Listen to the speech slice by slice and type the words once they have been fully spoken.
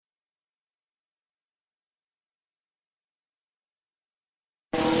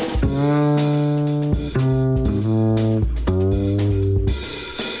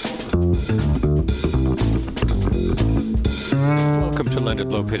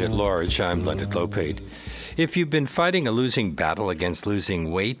Weight at Large. I'm Leonard Lopate. If you've been fighting a losing battle against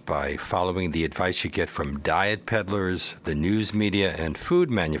losing weight by following the advice you get from diet peddlers, the news media, and food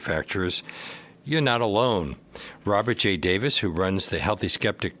manufacturers, you're not alone. Robert J. Davis, who runs the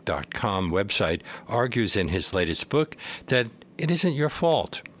HealthySkeptic.com website, argues in his latest book that it isn't your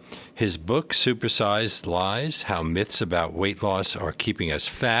fault. His book, Supersized Lies, How Myths About Weight Loss Are Keeping Us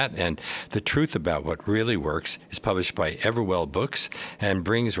Fat and the Truth About What Really Works, is published by Everwell Books and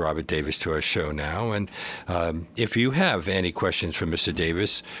brings Robert Davis to our show now. And if you have any questions for Mr.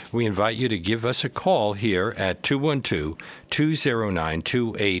 Davis, we invite you to give us a call here at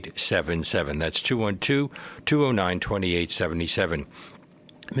 212-209-2877. That's 212-209-2877.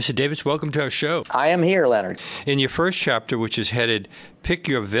 Mr. Davis, welcome to our show. I am here, Leonard. In your first chapter, which is headed Pick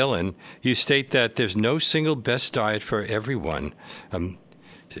Your Villain, you state that there's no single best diet for everyone.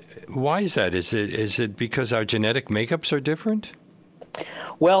 Why is that? Is it because our genetic makeups are different?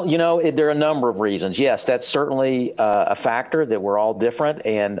 Well, there are a number of reasons. Yes, that's certainly a factor, that we're all different,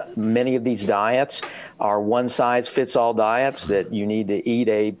 and many of these diets are one-size-fits-all diets, that you need to eat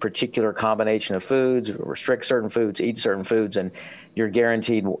a particular combination of foods, restrict certain foods, eat certain foods, and you're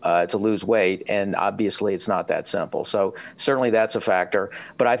guaranteed to lose weight. And obviously, it's not that simple. So certainly that's a factor.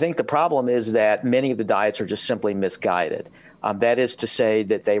 But I think the problem is that many of the diets are just simply misguided. That is to say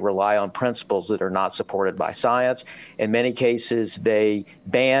that they rely on principles that are not supported by science. In many cases, they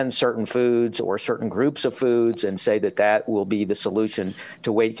ban certain foods or certain groups of foods and say that that will be the solution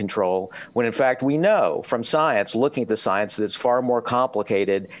to weight control, when in fact we know from science, looking at the science, that it's far more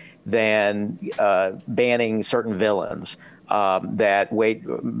complicated than banning certain villains. That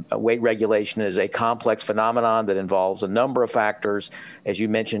weight regulation is a complex phenomenon that involves a number of factors, as you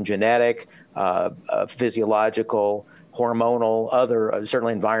mentioned, genetic, physiological, hormonal, other,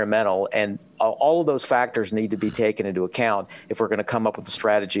 certainly environmental, and all of those factors need to be taken into account if we're going to come up with a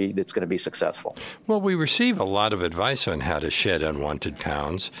strategy that's going to be successful. Well, we receive a lot of advice on how to shed unwanted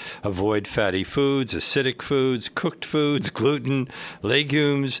pounds. Avoid fatty foods, acidic foods, cooked foods, gluten,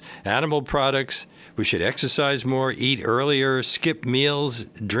 legumes, animal products. We should exercise more, eat earlier, skip meals,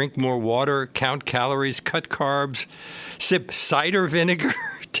 drink more water, count calories, cut carbs, sip cider vinegar,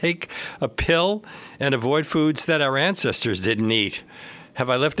 take a pill, and avoid foods that our ancestors didn't eat. Have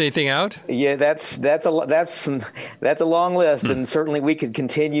I left anything out? Yeah, that's a long list, and certainly we could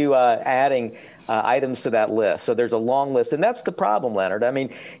continue adding items to that list. So there's a long list, and that's the problem, Leonard. I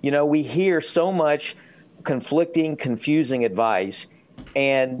mean, we hear so much conflicting, confusing advice,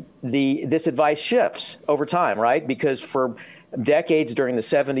 and this advice shifts over time, right? Because for decades during the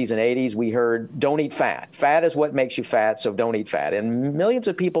 70s and 80s, we heard, don't eat fat. Fat is what makes you fat, so don't eat fat. And millions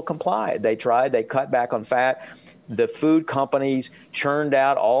of people complied. They tried, they cut back on fat. The food companies churned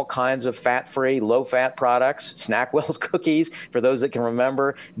out all kinds of fat-free, low-fat products, Snackwell's cookies, for those that can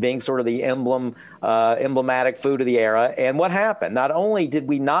remember, being sort of the emblematic food of the era. And what happened? Not only did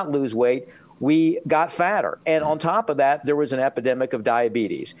we not lose weight, we got fatter. And on top of that, there was an epidemic of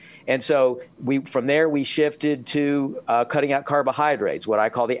diabetes. And so from there, we shifted to cutting out carbohydrates, what I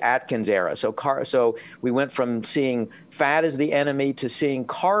call the Atkins era. So we went from seeing fat as the enemy to seeing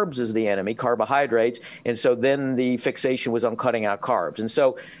carbs as the enemy, carbohydrates. And so then the fixation was on cutting out carbs. And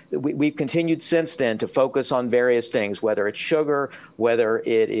so we've continued since then to focus on various things, whether it's sugar, whether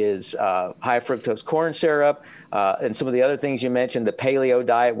it is high fructose corn syrup, and some of the other things you mentioned, the paleo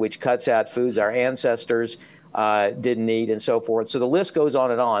diet, which cuts out foods our ancestors didn't eat, and so forth. So the list goes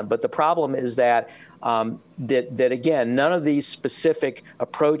on and on. But the problem is that again, none of these specific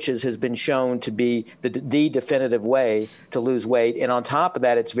approaches has been shown to be the definitive way to lose weight. And on top of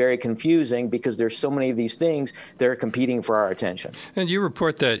that, it's very confusing because there's so many of these things that are competing for our attention. And you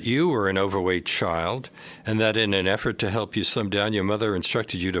report that you were an overweight child, and that in an effort to help you slim down, your mother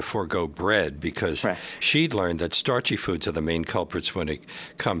instructed you to forego bread because she'd learned that starchy foods are the main culprits when it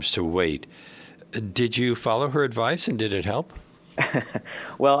comes to weight. Did you follow her advice, and did it help?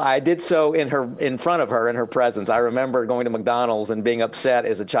 Well, I did so in front of her, in her presence. I remember going to McDonald's and being upset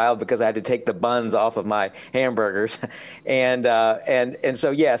as a child because I had to take the buns off of my hamburgers. And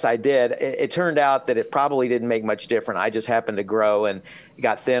so, yes, I did. It turned out that it probably didn't make much difference. I just happened to grow and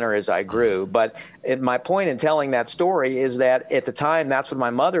got thinner as I grew. But my point in telling that story is that at the time, that's what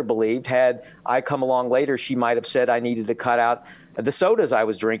my mother believed. Had I come along later, she might have said I needed to cut out the sodas I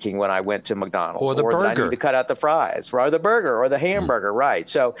was drinking when I went to McDonald's, or that I need to cut out the fries, or the burger, or the hamburger, right?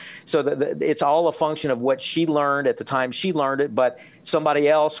 So it's all a function of what she learned at the time she learned it, but somebody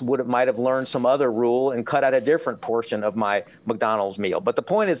else might have learned some other rule and cut out a different portion of my McDonald's meal. But the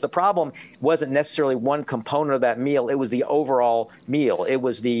point is, the problem wasn't necessarily one component of that meal; it was the overall meal. It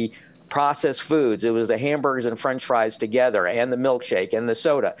was the processed foods. It was the hamburgers and French fries together and the milkshake and the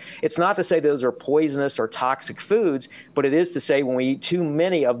soda. It's not to say those are poisonous or toxic foods, but it is to say when we eat too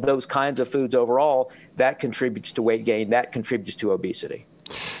many of those kinds of foods overall, that contributes to weight gain, that contributes to obesity.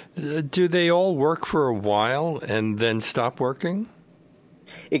 Do they all work for a while and then stop working?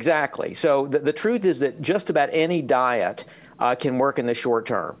 Exactly. So the truth is that just about any diet can work in the short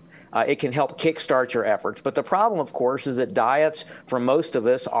term. It can help kickstart your efforts. But the problem, of course, is that diets for most of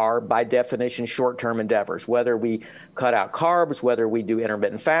us are, by definition, short-term endeavors. Whether we cut out carbs, whether we do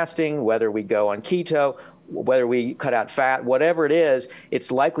intermittent fasting, whether we go on keto, whether we cut out fat, whatever it is, it's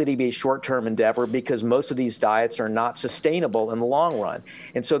likely to be a short-term endeavor because most of these diets are not sustainable in the long run.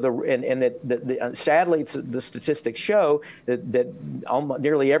 And so sadly, the statistics show that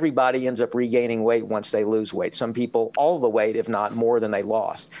nearly everybody ends up regaining weight once they lose weight. Some people all the weight, if not more than they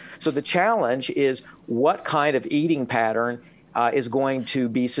lost. So the challenge is what kind of eating pattern is going to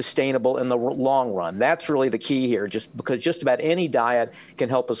be sustainable in the long run. That's really the key here, because just about any diet can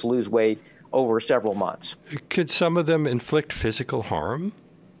help us lose weight over several months. Could some of them inflict physical harm?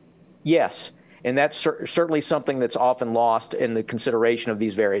 Yes. And that's certainly something that's often lost in the consideration of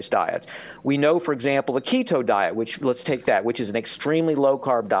these various diets. We know, for example, the keto diet, which is an extremely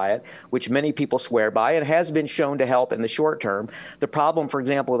low-carb diet, which many people swear by and has been shown to help in the short term. The problem, for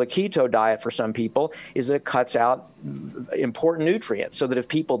example, with a keto diet for some people is that it cuts out important nutrients, so that if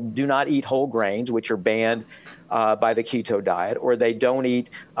people do not eat whole grains, which are banned by the keto diet, or they don't eat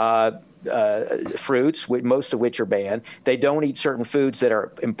fruits, most of which are banned, they don't eat certain foods that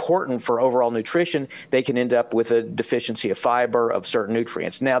are important for overall nutrition, they can end up with a deficiency of fiber, of certain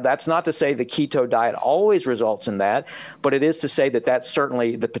nutrients. Now, that's not to say the keto diet always results in that, but it is to say that that's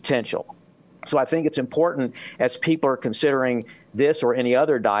certainly the potential. So I think it's important, as people are considering this or any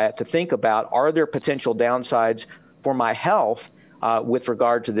other diet, to think about, are there potential downsides for my health with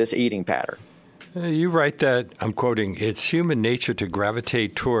regard to this eating pattern? You write that, I'm quoting, it's human nature to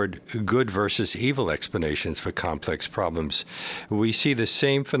gravitate toward good versus evil explanations for complex problems. We see the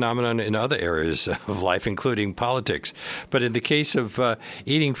same phenomenon in other areas of life, including politics. But in the case of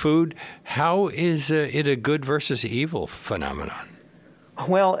eating food, how is it a good versus evil phenomenon?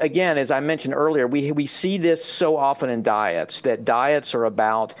 Well, again, as I mentioned earlier, we see this so often in diets, that diets are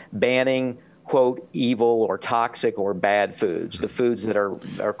about banning, quote, evil or toxic or bad foods, the foods that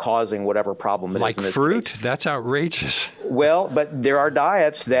are causing whatever problem it is. Like in this fruit? case. That's outrageous. Well, but there are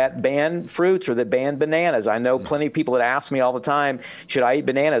diets that ban fruits or that ban bananas. I know plenty of people that ask me all the time, should I eat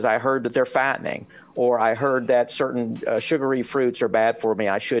bananas? I heard that they're fattening. Or I heard that certain sugary fruits are bad for me,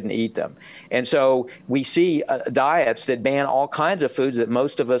 I shouldn't eat them. And so we see diets that ban all kinds of foods that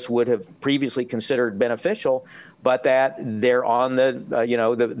most of us would have previously considered beneficial, but that they're on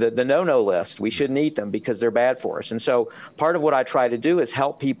the no-no list. We shouldn't eat them because they're bad for us. And so part of what I try to do is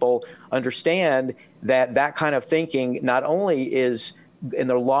help people understand that kind of thinking not only is in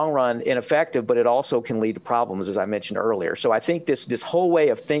the long run ineffective, but it also can lead to problems, as I mentioned earlier. So I think this whole way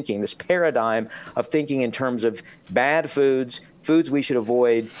of thinking, this paradigm of thinking in terms of bad foods we should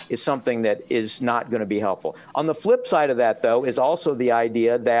avoid, is something that is not going to be helpful. On the flip side of that, though, is also the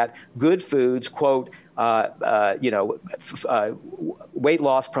idea that good foods, quote, weight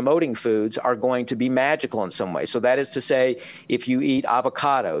loss promoting foods are going to be magical in some way. So that is to say, if you eat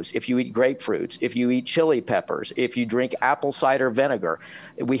avocados, if you eat grapefruits, if you eat chili peppers, if you drink apple cider vinegar,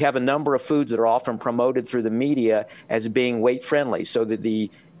 we have a number of foods that are often promoted through the media as being weight friendly, so that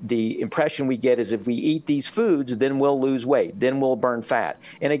the impression we get is if we eat these foods, then we'll lose weight, then we'll burn fat.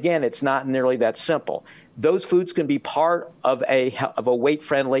 And again, it's not nearly that simple. Those foods can be part of a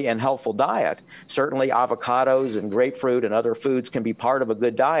weight-friendly and healthful diet. Certainly avocados and grapefruit and other foods can be part of a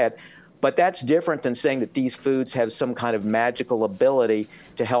good diet, but that's different than saying that these foods have some kind of magical ability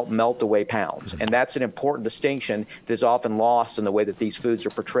to help melt away pounds. And that's an important distinction that is often lost in the way that these foods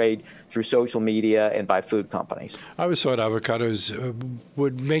are portrayed through social media and by food companies. I always thought avocados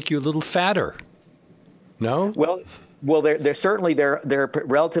would make you a little fatter. No? Well, they're certainly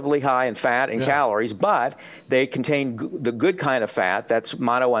relatively high in fat and calories, but they contain the good kind of fat, that's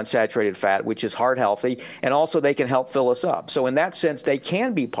monounsaturated fat, which is heart healthy, and also they can help fill us up. So in that sense, they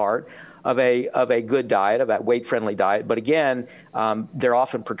can be part of a good diet, of that weight-friendly diet. But again, they're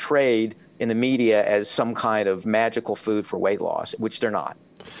often portrayed in the media as some kind of magical food for weight loss, which they're not.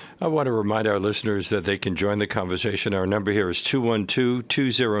 I want to remind our listeners that they can join the conversation. Our number here is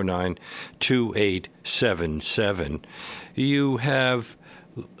 212-209-2877. You have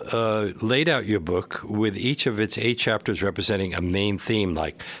laid out your book with each of its 8 chapters representing a main theme,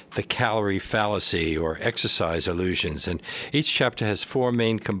 like the calorie fallacy or exercise illusions. And each chapter has 4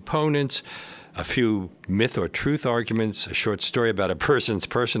 main components: a few myth or truth arguments, a short story about a person's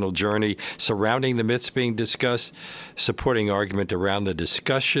personal journey surrounding the myths being discussed, supporting argument around the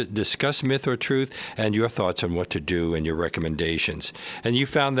discuss myth or truth, and your thoughts on what to do and your recommendations. And you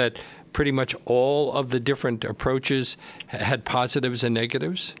found that pretty much all of the different approaches had positives and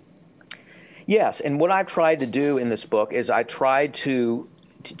negatives? Yes, and what I've tried to do in this book is I tried to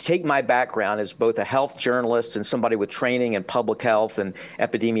take my background as both a health journalist and somebody with training in public health and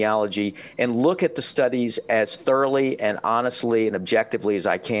epidemiology and look at the studies as thoroughly and honestly and objectively as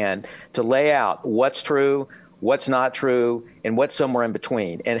I can to lay out what's true, what's not true, and what's somewhere in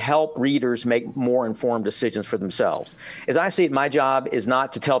between, and help readers make more informed decisions for themselves. As I see it, my job is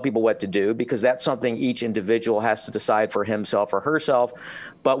not to tell people what to do, because that's something each individual has to decide for himself or herself.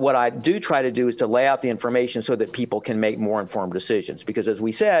 But what I do try to do is to lay out the information so that people can make more informed decisions. Because as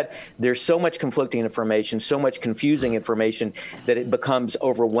we said, there's so much conflicting information, so much confusing information that it becomes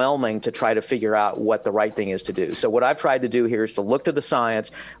overwhelming to try to figure out what the right thing is to do. So what I've tried to do here is to look to the science,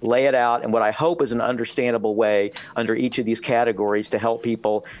 lay it out, and what I hope is an understandable way under each of these categories to help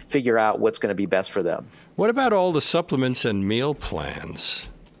people figure out what's going to be best for them. What about all the supplements and meal plans?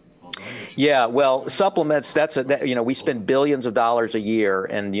 Yeah, well, supplements, we spend billions of dollars a year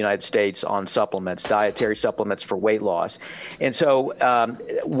in the United States on supplements, dietary supplements for weight loss. And so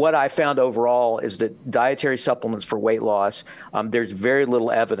what I found overall is that dietary supplements for weight loss, there's very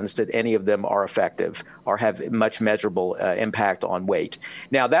little evidence that any of them are effective or have much measurable impact on weight.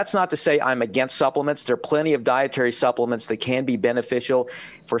 Now, that's not to say I'm against supplements. There are plenty of dietary supplements that can be beneficial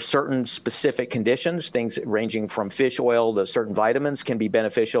for certain specific conditions. Things ranging from fish oil to certain vitamins can be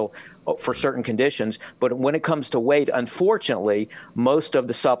beneficial for certain conditions. But when it comes to weight, unfortunately, most of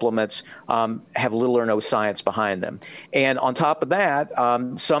the supplements have little or no science behind them. And on top of that,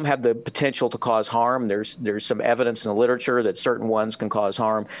 some have the potential to cause harm. There's some evidence in the literature that certain ones can cause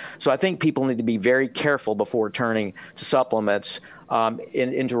harm. So I think people need to be very careful before turning to supplements.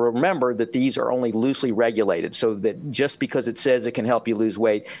 And to remember that these are only loosely regulated, so that just because it says it can help you lose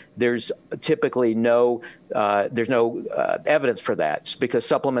weight, there's typically no evidence for that. It's because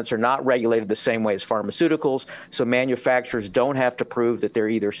supplements are not regulated the same way as pharmaceuticals, so manufacturers don't have to prove that they're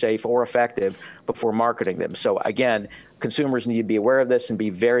either safe or effective before marketing them. So again, consumers need to be aware of this and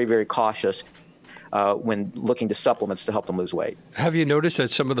be very, very cautious when looking to supplements to help them lose weight. Have you noticed that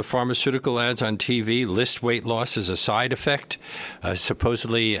some of the pharmaceutical ads on TV list weight loss as a side effect,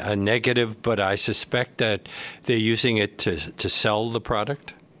 supposedly a negative, but I suspect that they're using it to sell the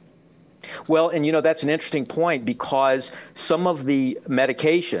product? Well, and that's an interesting point, because some of the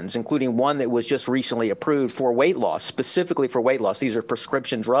medications, including one that was just recently approved for weight loss, specifically for weight loss, these are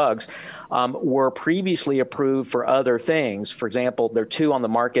prescription drugs, were previously approved for other things. For example, there are two on the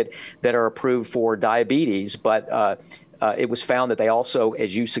market that are approved for diabetes, but it was found that they also,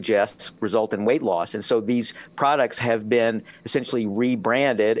 as you suggest, result in weight loss. And so these products have been essentially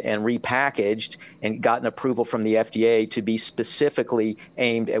rebranded and repackaged and gotten approval from the FDA to be specifically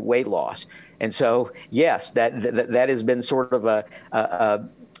aimed at weight loss. And so, yes, that has been sort of a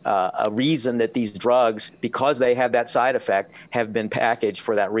reason that these drugs, because they have that side effect, have been packaged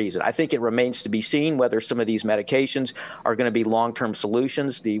for that reason. I think it remains to be seen whether some of these medications are going to be long-term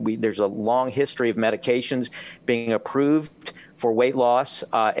solutions. There's a long history of medications being approved for weight loss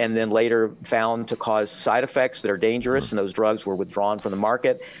and then later found to cause side effects that are dangerous, and those drugs were withdrawn from the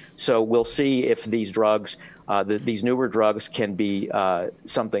market. So we'll see if these drugs, these newer drugs, can be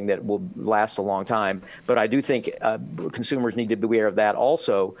something that will last a long time. But I do think consumers need to be aware of that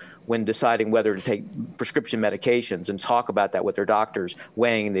also when deciding whether to take prescription medications, and talk about that with their doctors,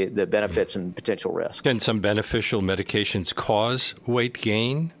 weighing the benefits and potential risks. Can some beneficial medications cause weight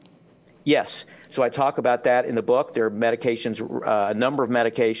gain? Yes. So I talk about that in the book. There are medications, a number of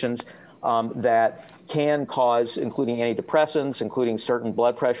medications that can cause, including antidepressants, including certain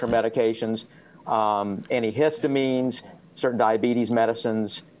blood pressure medications, antihistamines, certain diabetes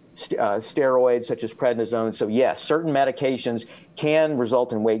medicines, steroids such as prednisone. So yes, certain medications can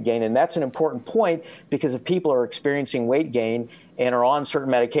result in weight gain. And that's an important point, because if people are experiencing weight gain and are on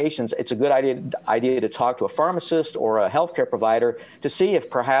certain medications, it's a good idea to talk to a pharmacist or a healthcare provider to see if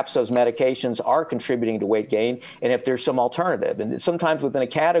perhaps those medications are contributing to weight gain and if there's some alternative. And sometimes within a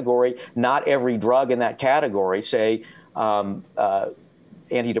category, not every drug in that category, say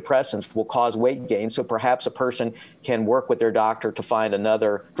antidepressants, will cause weight gain. So perhaps a person can work with their doctor to find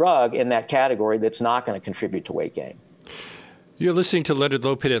another drug in that category that's not going to contribute to weight gain. You're listening to Leonard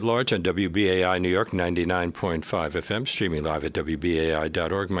Lopate at Large on WBAI New York 99.5 FM, streaming live at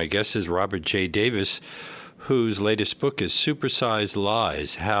WBAI.org. My guest is Robert J. Davis, whose latest book is Supersized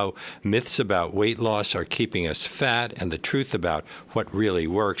Lies: How Myths About Weight Loss Are Keeping Us Fat and the Truth About What Really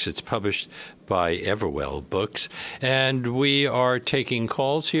Works. It's published by Everwell Books. And we are taking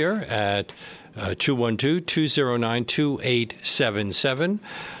calls here at 212-209-2877.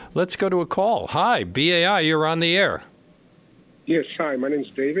 Let's go to a call. Hi, BAI, you're on the air. Yes, hi, my name's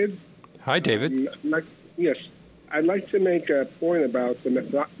David. Hi, David. I'd like to make a point about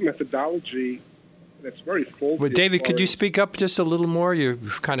the methodology that's very faulty. Well, David, could you speak up just a little more? You're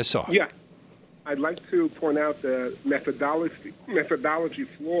kind of soft. Yeah. I'd like to point out the methodology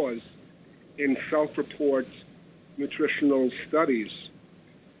flaws in self-report nutritional studies.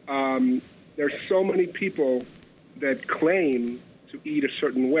 There's so many people that claim to eat a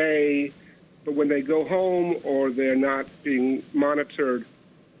certain way, but when they go home or they're not being monitored,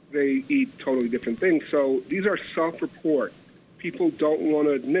 they eat totally different things. So these are self-report. People don't want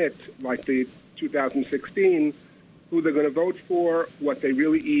to admit, like the 2016, who they're going to vote for, what they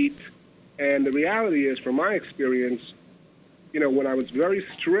really eat. And the reality is, from my experience, when I was very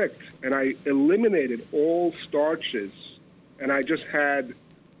strict and I eliminated all starches and I just had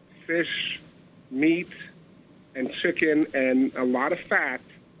fish, meat, and chicken and a lot of fat,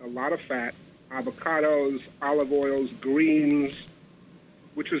 avocados, olive oils, greens,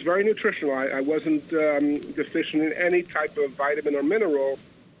 which was very nutritional. I wasn't deficient in any type of vitamin or mineral.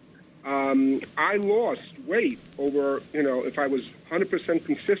 I lost weight over, if I was 100%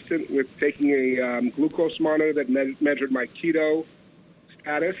 consistent with taking a glucose monitor that measured my keto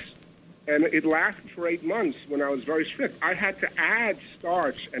status, and it lasted for 8 months when I was very strict. I had to add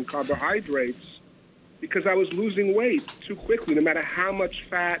starch and carbohydrates because I was losing weight too quickly, no matter how much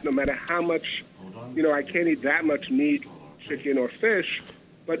fat, no matter how much, I can't eat that much meat, chicken, or fish.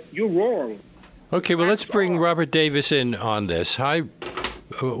 But you're wrong. Okay, well, let's bring Robert Davis in on this. Hi.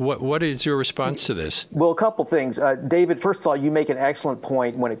 What is your response to this? Well, a couple things. David, first of all, you make an excellent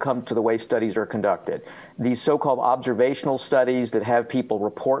point when it comes to the way studies are conducted. These so-called observational studies that have people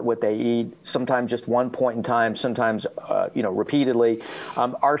report what they eat, sometimes just one point in time, sometimes repeatedly,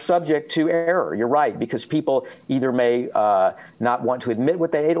 are subject to error. You're right, because people either may not want to admit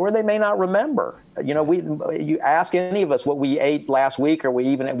what they ate, or they may not remember. You ask any of us what we ate last week, or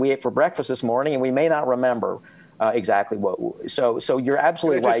we ate for breakfast this morning, and we may not remember exactly what. So you're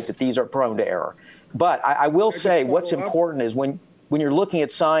absolutely right that these are prone to error. But I will say what's important is when you're looking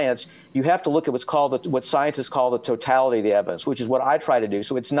at science, you have to look at what scientists call the totality of the evidence, which is what I try to do.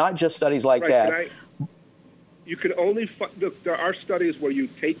 So it's not just studies like that. You can only there are studies where you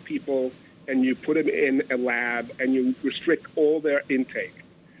take people and you put them in a lab and you restrict all their intake.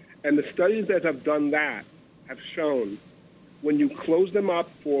 And the studies that have done that have shown when you close them up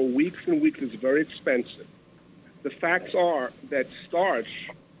for weeks and weeks, it's very expensive. The facts are that starch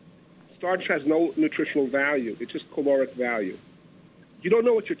has no nutritional value. It's just caloric value. You don't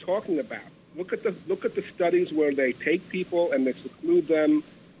know what you're talking about. Look at the studies where they take people and they seclude them.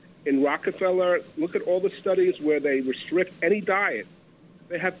 In Rockefeller, look at all the studies where they restrict any diet.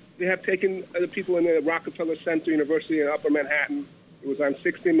 They have taken the people in the Rockefeller Center University in Upper Manhattan. It was on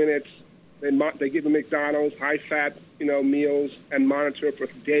 60 Minutes. They give them McDonald's, high-fat, meals and monitor for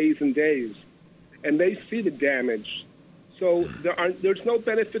days and days. And they see the damage. So there's no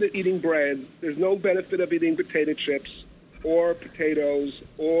benefit of eating bread. There's no benefit of eating potato chips or potatoes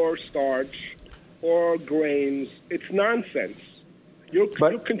or starch or grains. It's nonsense. You're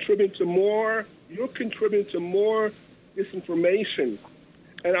contributing to more disinformation.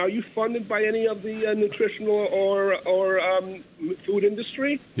 And are you funded by any of the nutritional or food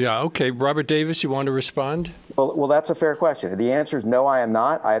industry? Yeah, okay. Robert Davis, you want to respond? Well, that's a fair question. The answer is no, I am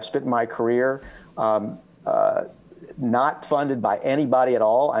not. I have spent my career not funded by anybody at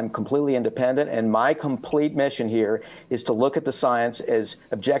all. I'm completely independent, and my complete mission here is to look at the science as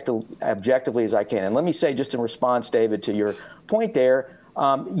objectively as I can. And let me say, just in response, David, to your point there,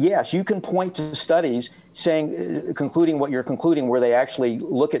 yes, you can point to studies concluding what you're concluding where they actually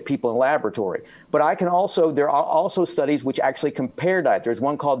look at people in laboratory. But there are also studies which actually compare diet. There's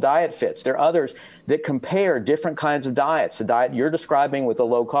one called Diet Fits. There are others that compare different kinds of diets. The diet you're describing with the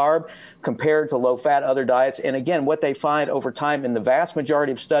low carb compared to low fat other diets. And again, what they find over time in the vast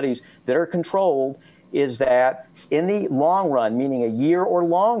majority of studies that are controlled is that in the long run, meaning a year or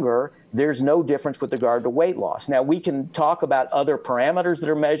longer, there's no difference with regard to weight loss. Now, we can talk about other parameters that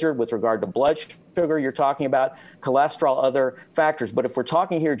are measured with regard to blood sugar. You're talking about cholesterol, other factors. But if we're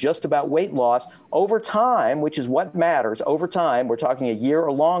talking here just about weight loss, over time, which is what matters, over time, we're talking a year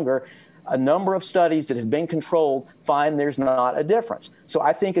or longer, a number of studies that have been controlled find there's not a difference. So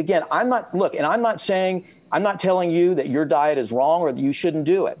I think, again, I'm not saying I'm not telling you that your diet is wrong or that you shouldn't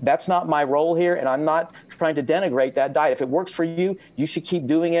do it. That's not my role here, and I'm not trying to denigrate that diet. If it works for you, you should keep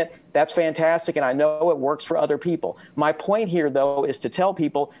doing it. That's fantastic, and I know it works for other people. My point here, though, is to tell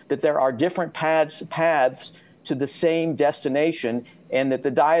people that there are different paths to the same destination, and that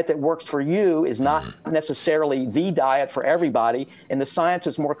the diet that works for you is not necessarily the diet for everybody, and the science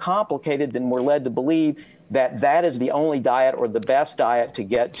is more complicated than we're led to believe, that is the only diet or the best diet to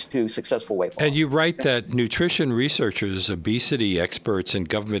get to successful weight loss. And you write that nutrition researchers, obesity experts, and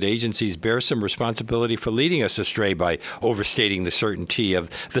government agencies bear some responsibility for leading us astray by overstating the certainty of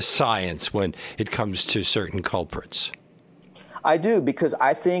the science when it comes to certain culprits. I do, because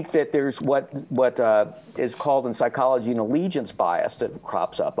I think that there's what is called in psychology an allegiance bias that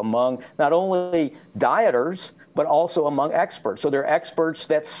crops up among not only dieters, but also among experts. So there are experts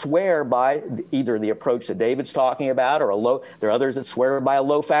that swear by either the approach that David's talking about, or there are others that swear by a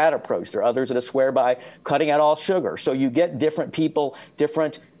low-fat approach. There are others that swear by cutting out all sugar. So you get different people,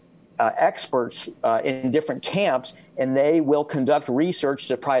 different experts in different camps, and they will conduct research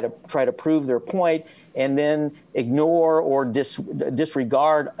to try to prove their point, and then ignore or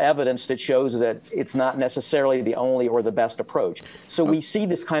disregard evidence that shows that it's not necessarily the only or the best approach. So we see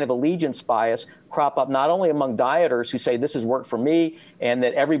this kind of allegiance bias crop up not only among dieters who say this has worked for me and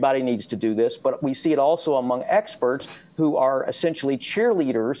that everybody needs to do this, but we see it also among experts who are essentially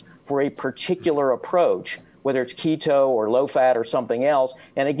cheerleaders for a particular approach, whether it's keto or low fat or something else.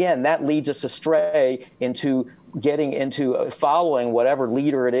 And again, that leads us astray into getting into following whatever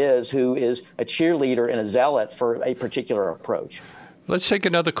leader it is who is a cheerleader and a zealot for a particular approach. Let's take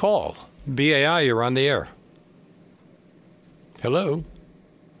another call. BAI, you're on the air. Hello?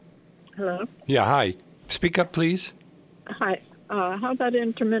 Hello? Yeah, hi. Speak up, please. Hi. How about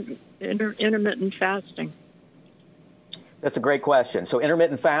intermittent fasting? That's a great question. So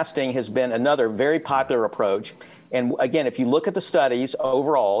intermittent fasting has been another very popular approach. And again, if you look at the studies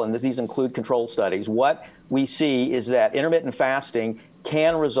overall, and these include controlled studies, what we see is that intermittent fasting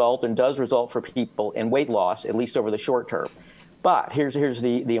can result and does result for people in weight loss, at least over the short term. But here's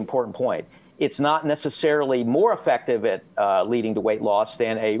the important point. It's not necessarily more effective at leading to weight loss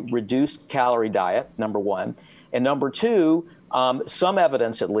than a reduced calorie diet, number one. And number two, some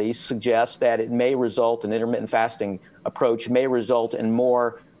evidence at least suggests that it may result, an intermittent fasting approach may result in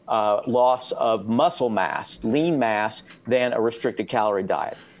more loss of muscle mass, lean mass, than a restricted calorie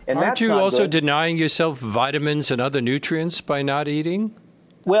diet. And aren't you also good. denying yourself vitamins and other nutrients by not eating?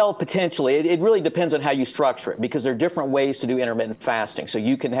 Well, potentially. It really depends on how you structure it, because there are different ways to do intermittent fasting. So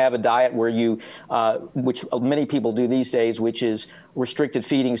you can have a diet where you, which many people do these days, which is restricted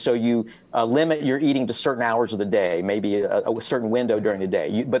feeding. So you limit your eating to certain hours of the day, maybe a certain window during the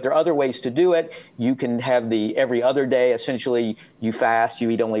day. But there are other ways to do it. You can have the every other day, essentially you fast, you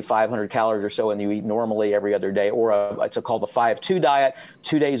eat only 500 calories or so, and you eat normally every other day, or it's called the 5-2 diet.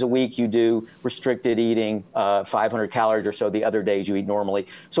 2 days a week you do restricted eating, 500 calories or so. The other days you eat normally.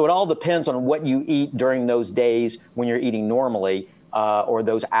 So it all depends on what you eat during those days when you're eating normally, or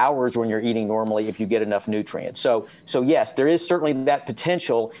those hours when you're eating normally, if you get enough nutrients. So yes, there is certainly that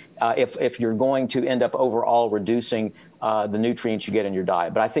potential if you're going to end up overall reducing the nutrients you get in your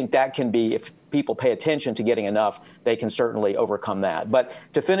diet. But I think that can be, if people pay attention to getting enough, they can certainly overcome that. But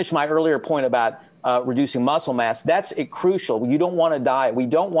to finish my earlier point about reducing muscle mass, that's crucial. You don't want a diet. We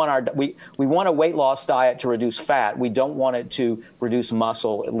don't want we want a weight loss diet to reduce fat. We don't want it to reduce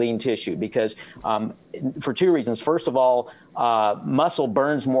muscle, lean tissue, because for two reasons. First of all, muscle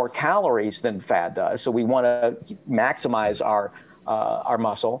burns more calories than fat does. So we want to maximize our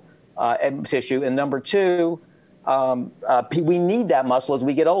muscle and tissue. And number two, we need that muscle as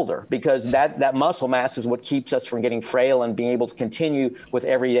we get older, because that muscle mass is what keeps us from getting frail and being able to continue with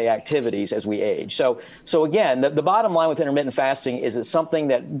everyday activities as we age. So again, the bottom line with intermittent fasting is it's something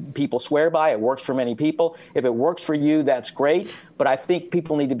that people swear by. It works for many people. If it works for you, that's great. But I think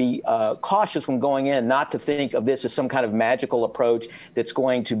people need to be cautious when going in, not to think of this as some kind of magical approach that's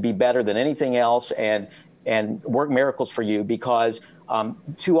going to be better than anything else and work miracles for you, because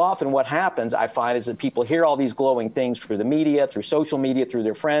too often what happens, I find, is that people hear all these glowing things through the media, through social media, through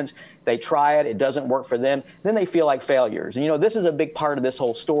their friends. They try it. It doesn't work for them. Then they feel like failures. And, this is a big part of this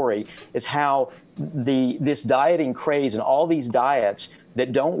whole story, is how this dieting craze and all these diets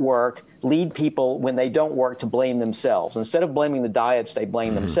that don't work lead people, when they don't work, to blame themselves. Instead of blaming the diets, they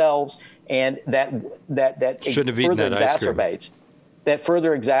blame themselves. And that Shouldn't have eaten further that ice cream.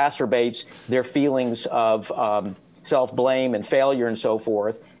 exacerbates their feelings of self-blame and failure and so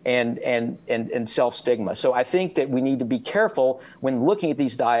forth, and self-stigma. So I think that we need to be careful when looking at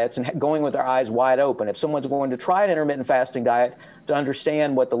these diets and going with our eyes wide open. If someone's going to try an intermittent fasting diet, to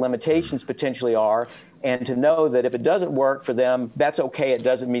understand what the limitations potentially are, and to know that if it doesn't work for them, that's okay. It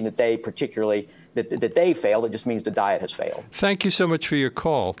doesn't mean that they particularly that they failed. It just means the diet has failed. Thank you so much for your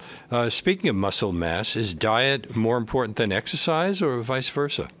call. Speaking of muscle mass, is diet more important than exercise or vice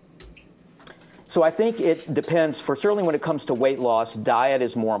versa? So I think it depends. For certainly when it comes to weight loss, diet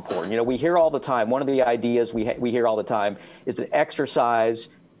is more important. You know, we hear all the time, one of the ideas we hear all the time is that exercise,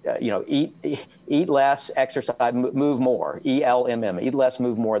 eat less, exercise, move more, ELMM, eat less,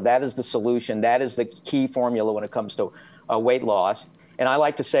 move more. That is the solution. That is the key formula when it comes to weight loss. And I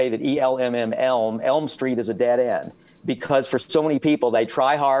like to say that ELMM, Elm Street is a dead end, because for so many people, they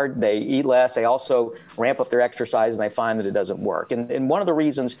try hard, they eat less, they also ramp up their exercise, and they find that it doesn't work. And one of the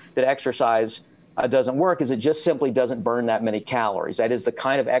reasons that exercise doesn't work is it just simply doesn't burn that many calories. That is the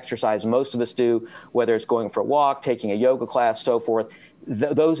kind of exercise most of us do, whether it's going for a walk, taking a yoga class, so forth.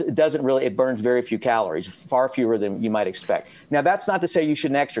 It burns very few calories, far fewer than you might expect. Now, that's not to say you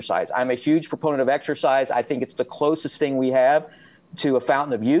shouldn't exercise. I'm a huge proponent of exercise. I think it's the closest thing we have to a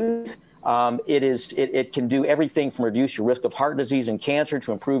fountain of youth. It can do everything from reduce your risk of heart disease and cancer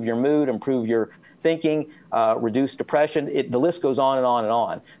to improve your mood, improve your thinking, reduce depression. The list goes on and on and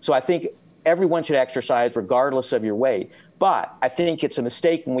on. So I think everyone should exercise regardless of your weight. But I think it's a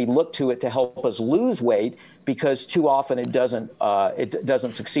mistake when we look to it to help us lose weight, because too often it doesn't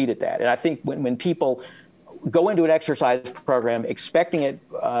succeed at that. And I think when people go into an exercise program expecting it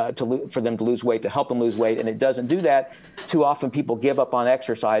for them to lose weight, to help them lose weight, and it doesn't do that, too often people give up on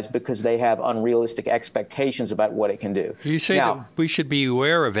exercise because they have unrealistic expectations about what it can do. You say that we should be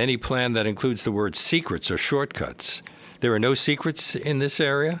aware of any plan that includes the word secrets or shortcuts. There are no secrets in this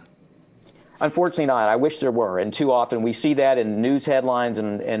area? Unfortunately not. I wish there were. And too often we see that in news headlines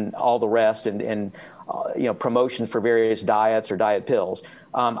and all the rest, and promotions for various diets or diet pills.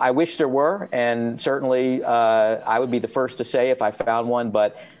 I wish there were, and certainly I would be the first to say if I found one,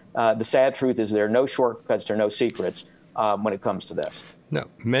 but the sad truth is there are no shortcuts, there are no secrets when it comes to this. No,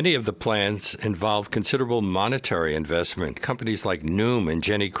 many of the plans involve considerable monetary investment. Companies like Noom and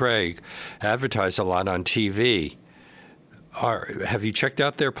Jenny Craig advertise a lot on TV. Have you checked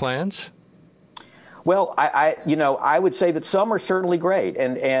out their plans? Well, I would say that some are certainly great,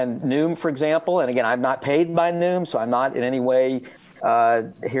 and Noom, for example, and again, I'm not paid by Noom, so I'm not in any way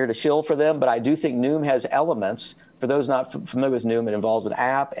here to shill for them, but I do think Noom has elements. For those not familiar with Noom, it involves an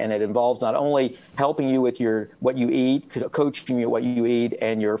app, and it involves not only helping you with what you eat, coaching you what you eat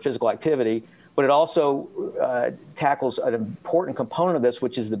and your physical activity, but it also tackles an important component of this,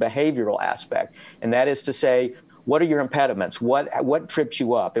 which is the behavioral aspect, and that is to say, what are your impediments? What trips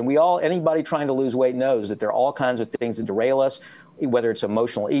you up? And anybody trying to lose weight knows that there are all kinds of things that derail us, whether it's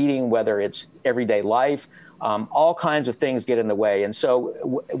emotional eating, whether it's everyday life, all kinds of things get in the way. And so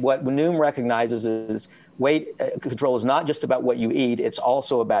what Noom recognizes is weight control is not just about what you eat. It's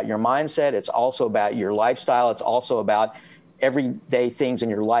also about your mindset. It's also about your lifestyle. It's also about everyday things in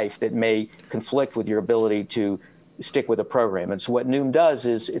your life that may conflict with your ability to stick with a program. And so what Noom does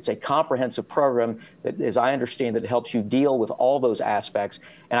is it's a comprehensive program that, as I understand it, helps you deal with all those aspects.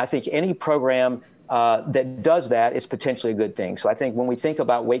 And I think any program that does that is potentially a good thing. So I think when we think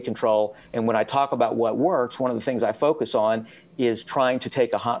about weight control and when I talk about what works, one of the things I focus on is trying to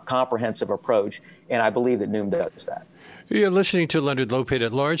take a comprehensive approach. And I believe that Noom does that. You're listening to Leonard Lopate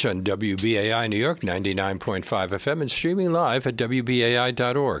at Large on WBAI New York, 99.5 FM, and streaming live at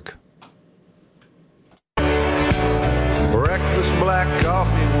WBAI.org. Breakfast, black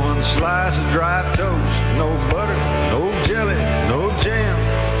coffee, one slice of dry toast. No butter, no jelly, no jam.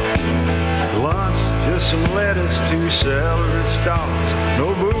 Lunch, just some lettuce, 2 celery stalks.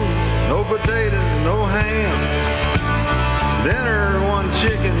 No booze, no potatoes, no ham. Dinner, 1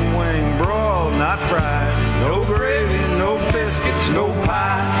 chicken wing, broiled, not fried. No gravy, no biscuits, no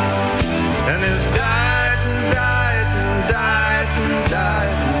pie. And this diet and diet and diet and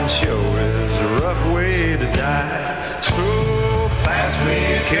diet and sure is a rough way to die. Pass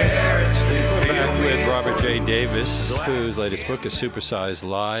me a carrot. We're back with Robert J. Davis, whose latest book is Supersized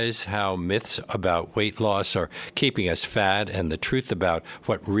Lies, How Myths About Weight Loss Are Keeping Us Fat and the Truth About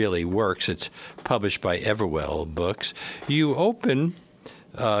What Really Works. It's published by Everwell Books. You open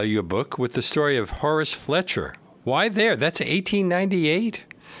your book with the story of Horace Fletcher. Why there? That's 1898?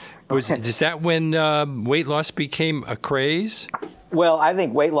 Is that when weight loss became a craze? Well, I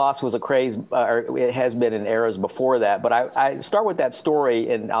think weight loss was a craze, or it has been in eras before that. But I start with that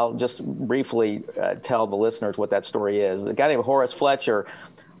story, and I'll just briefly tell the listeners what that story is. A guy named Horace Fletcher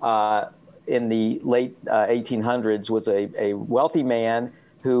in the late 1800s was a wealthy man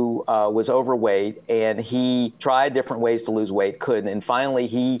who was overweight, and he tried different ways to lose weight, couldn't. And finally,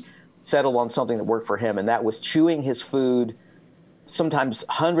 he settled on something that worked for him, and that was chewing his food sometimes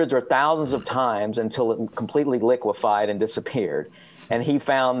hundreds or thousands of times until it completely liquefied and disappeared. And he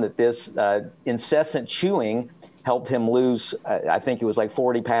found that this incessant chewing helped him lose, I think it was like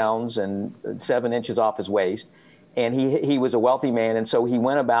 40 pounds and 7 inches off his waist. And he was a wealthy man, and so he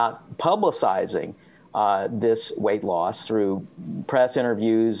went about publicizing this weight loss through press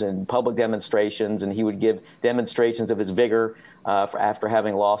interviews and public demonstrations, and he would give demonstrations of his vigor after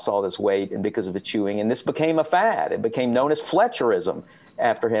having lost all this weight and because of the chewing. And this became a fad. It became known as Fletcherism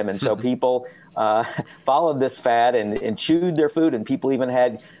after him. And so people followed this fad and chewed their food, and people even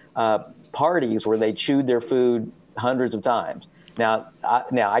had parties where they chewed their food hundreds of times. Now,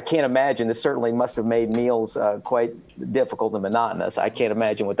 I can't imagine. This certainly must have made meals quite difficult and monotonous. I can't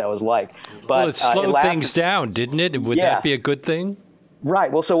imagine what that was like. But well, it slowed things down, didn't it? Would that be a good thing?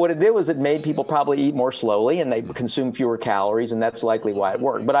 Right. Well, so what it did was it made people probably eat more slowly, and they consume fewer calories, and that's likely why it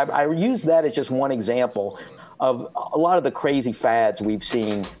worked. But I use that as just one example of a lot of the crazy fads we've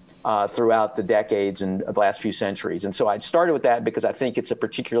seen throughout the decades and the last few centuries. And so I started with that because I think it's a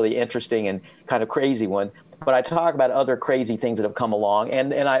particularly interesting and kind of crazy one. But I talk about other crazy things that have come along.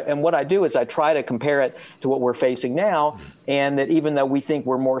 And what I do is I try to compare it to what we're facing now, and that even though we think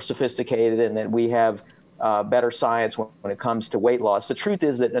we're more sophisticated and that we have better science when it comes to weight loss, the truth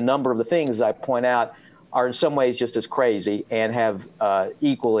is that a number of the things, as I point out, are in some ways just as crazy and have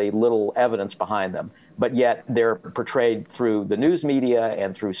equally little evidence behind them. But yet they're portrayed through the news media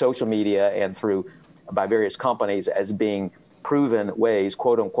and through social media and by various companies as being proven ways,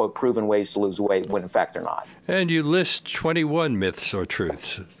 quote unquote, proven ways to lose weight, when in fact they're not. And you list 21 myths or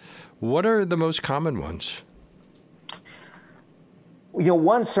truths. What are the most common ones?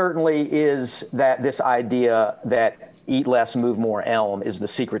 One certainly is that this idea that eat less, move more, ELM is the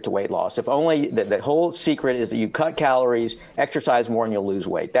secret to weight loss. If only the whole secret is that you cut calories, exercise more, and you'll lose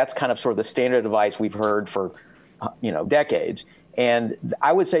weight. That's kind of sort of the standard advice we've heard for, decades. And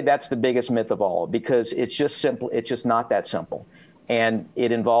I would say that's the biggest myth of all, because it's just simple. It's just not that simple. And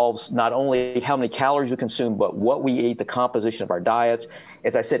it involves not only how many calories we consume, but what we eat, the composition of our diets.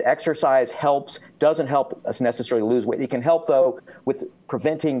 As I said, exercise doesn't help us necessarily lose weight. It can help, though, with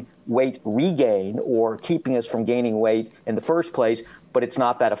preventing weight regain or keeping us from gaining weight in the first place, but it's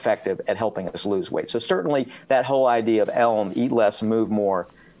not that effective at helping us lose weight. So certainly that whole idea of ELM, eat less, move more,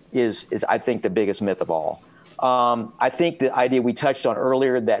 is I think, the biggest myth of all. I think the idea we touched on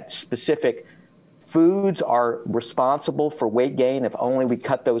earlier, that specific foods are responsible for weight gain if only we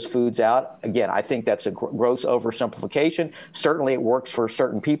cut those foods out. Again, I think that's a gross oversimplification. Certainly it works for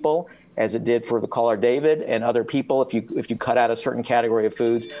certain people, as it did for the caller David and other people if you cut out a certain category of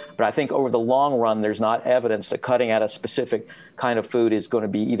foods. But I think over the long run, there's not evidence that cutting out a specific kind of food is going to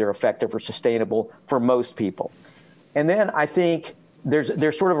be either effective or sustainable for most people. And then I think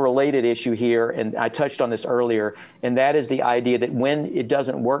there's sort of a related issue here, and I touched on this earlier, and that is the idea that when it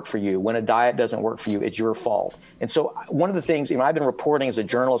doesn't work for you, when a diet doesn't work for you, it's your fault. And so one of the things, I've been reporting as a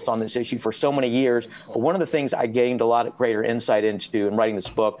journalist on this issue for so many years, but one of the things I gained a lot of greater insight into in writing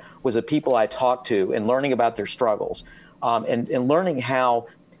this book was the people I talked to and learning about their struggles, and learning how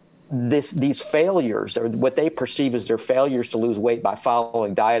these failures, or what they perceive as their failures to lose weight by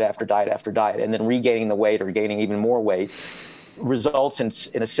following diet after diet after diet, and then regaining the weight or gaining even more weight, results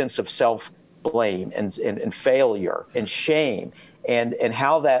in a sense of self-blame and failure and shame, and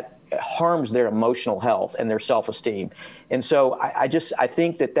how that harms their emotional health and their self-esteem. And so I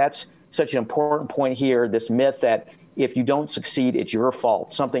think that that's such an important point here, this myth that if you don't succeed, it's your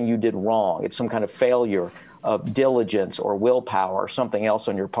fault, something you did wrong, it's some kind of failure of diligence or willpower or something else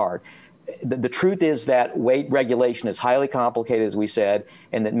on your part. The truth is that weight regulation is highly complicated, as we said,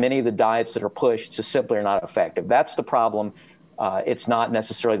 and that many of the diets that are pushed just simply are not effective. That's the problem. It's not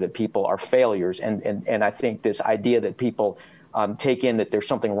necessarily that people are failures. And I think this idea that people take in that there's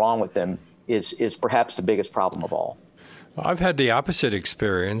something wrong with them is perhaps the biggest problem of all. I've had the opposite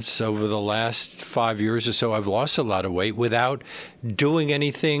experience. Over the last 5 years or so, I've lost a lot of weight without doing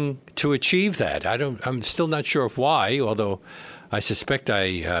anything to achieve that. I'm still not sure why, although I suspect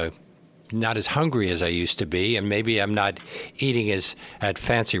I'm not as hungry as I used to be, and maybe I'm not eating at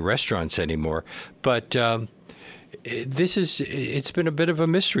fancy restaurants anymore. But it's been a bit of a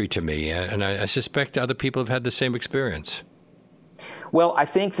mystery to me, and I suspect other people have had the same experience. Well, I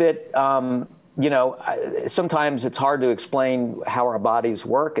think that, sometimes it's hard to explain how our bodies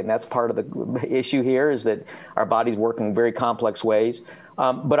work, and that's part of the issue here, is that our bodies work in very complex ways.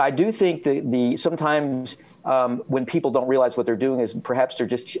 But I do think that sometimes when people don't realize what they're doing is perhaps they're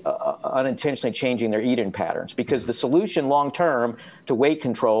just unintentionally changing their eating patterns, because the solution long-term to weight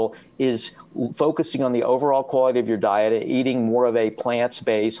control is focusing on the overall quality of your diet and eating more of a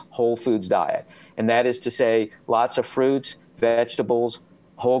plants-based whole foods diet. And that is to say lots of fruits, vegetables,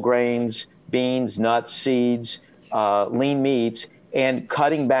 whole grains, beans, nuts, seeds, lean meats, and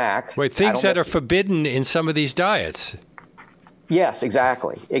cutting back. Wait, things that are forbidden in some of these diets. Yes,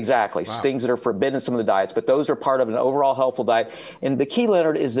 exactly. Wow. Things that are forbidden in some of the diets, but those are part of an overall healthful diet. And the key,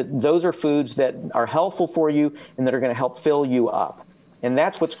 Leonard, is that those are foods that are healthful for you and that are going to help fill you up. And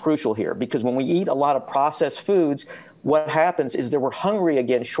that's what's crucial here, because when we eat a lot of processed foods, what happens is that we're hungry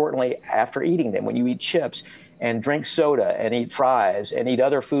again shortly after eating them. When you eat chips and drink soda and eat fries and eat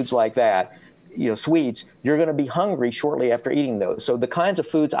other foods like that, sweets, you're going to be hungry shortly after eating those. So the kinds of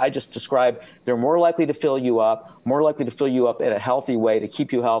foods I just described, they're more likely to fill you up in a healthy way to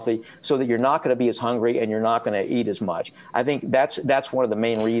keep you healthy so that you're not going to be as hungry and you're not going to eat as much. I think that's one of the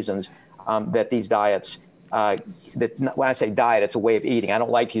main reasons that these diets, when I say diet, it's a way of eating. I don't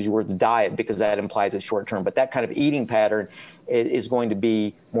like to use the word diet because that implies it's short term, but that kind of eating pattern is going to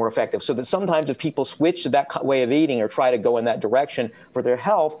be more effective. So that sometimes if people switch to that way of eating or try to go in that direction for their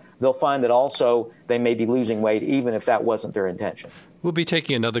health, they'll find that also they may be losing weight even if that wasn't their intention. We'll be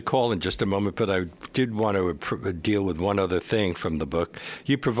taking another call in just a moment, but I did want to deal with one other thing from the book.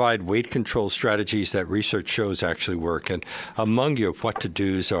 You provide weight control strategies that research shows actually work, and among your what to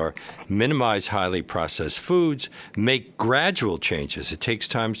do's are minimize highly processed foods, make gradual changes. It takes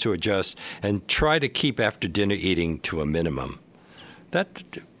time to adjust, and try to keep after dinner eating to a minimum. That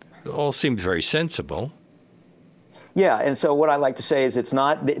all seems very sensible. Yeah, and so what I like to say is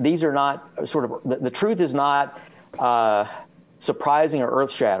these are not sort of, the truth is not surprising or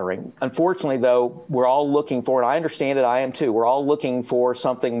earth-shattering. Unfortunately, though, we're all looking for, and I understand it, I am too, we're all looking for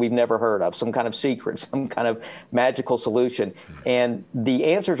something we've never heard of, some kind of secret, some kind of magical solution. And the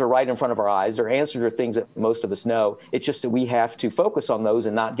answers are right in front of our eyes. Their answers are things that most of us know. It's just that we have to focus on those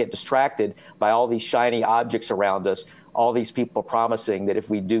and not get distracted by all these shiny objects around us, all these people promising that if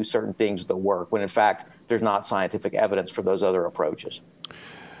we do certain things, they'll work, when in fact, there's not scientific evidence for those other approaches.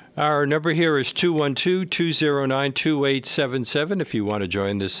 Our number here is 212-209-2877 if you want to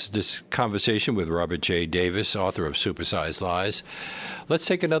join this conversation with Robert J. Davis, author of Supersized Lies. Let's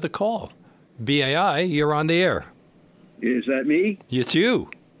take another call. BAI, you're on the air. Is that me? It's you.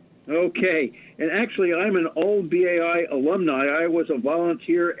 Okay. And actually, I'm an old BAI alumni. I was a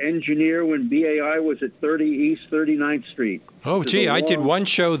volunteer engineer when BAI was at 30 East 39th Street. Oh, gee, I did one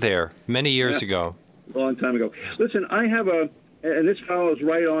show there many years ago. A long time ago. Listen, I have and this follows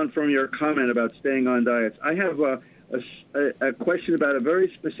right on from your comment about staying on diets. I have a question about a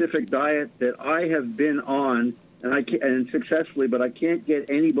very specific diet that I have been on, and successfully, but I can't get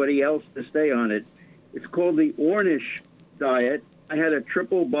anybody else to stay on it. It's called the Ornish diet. I had a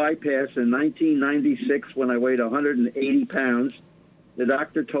triple bypass in 1996 when I weighed 180 pounds. The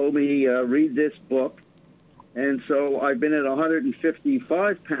doctor told me, read this book. And so I've been at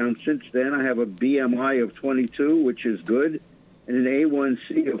 155 pounds since then. I have a BMI of 22, which is good, and an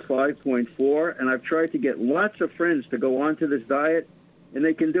A1C of 5.4. And I've tried to get lots of friends to go onto this diet, and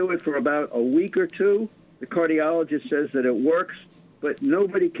they can do it for about a week or two. The cardiologist says that it works, but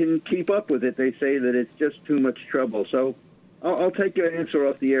nobody can keep up with it. They say that it's just too much trouble. So I'll take your answer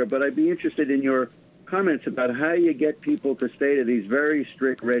off the air, but I'd be interested in your comments about how you get people to stay to these very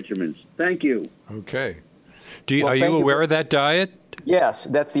strict regimens. Thank you. Okay. Are you aware of that diet? Yes,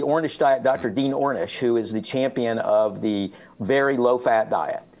 that's the Ornish diet, Dr. Dean Ornish, who is the champion of the very low-fat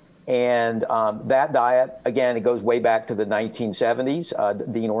diet. And that diet, again, it goes way back to the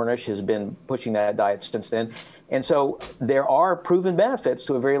 1970s. Dean Ornish has been pushing that diet since then. And so there are proven benefits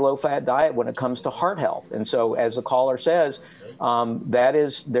to a very low-fat diet when it comes to heart health. And so, as the caller says,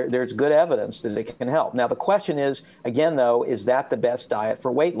 there's good evidence that it can help. Now, the question is, again, though, is that the best diet for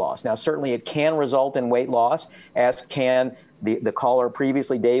weight loss? Now, certainly it can result in weight loss, as can the caller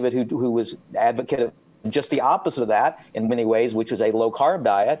previously, David, who was advocate of just the opposite of that in many ways, which was a low-carb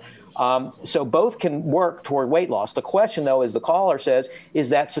diet. So both can work toward weight loss. The question, though, as the caller says, is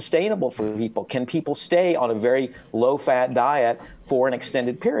that sustainable for people? Can people stay on a very low-fat diet for an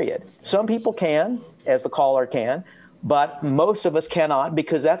extended period? Some people can, as the caller can, but most of us cannot,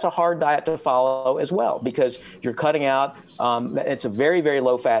 because that's a hard diet to follow as well, because you're cutting out, it's a very, very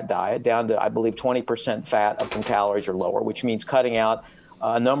low-fat diet, down to, I believe, 20% fat from calories or lower, which means cutting out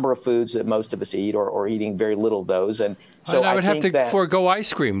a number of foods that most of us eat, or eating very little of those. And so I would have to forego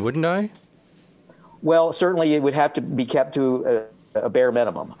ice cream, wouldn't I? Well, certainly it would have to be kept to a bare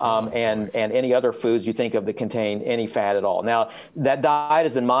minimum, and any other foods you think of that contain any fat at all. Now, that diet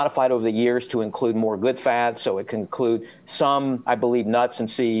has been modified over the years to include more good fats, so it can include some, I believe, nuts and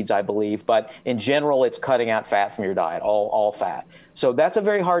seeds, I believe, but in general, it's cutting out fat from your diet, all fat. So that's a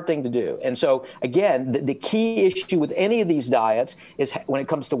very hard thing to do. And so, again, the key issue with any of these diets is when it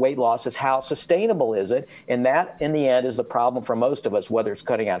comes to weight loss is how sustainable is it? And that, in the end, is the problem for most of us, whether it's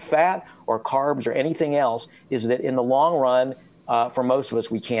cutting out fat or carbs or anything else, is that in the long run, for most of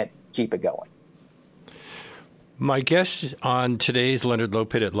us, we can't keep it going. My guest on today's Leonard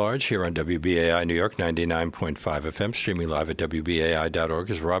Lopate at Large here on WBAI New York 99.5 FM, streaming live at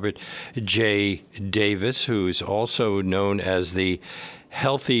WBAI.org, is Robert J. Davis, who's also known as the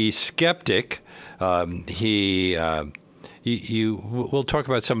Healthy Skeptic. We'll talk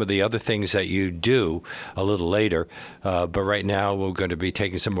about some of the other things that you do a little later, but right now we're going to be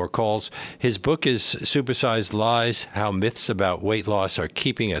taking some more calls. His book is Supersized Lies, How Myths About Weight Loss Are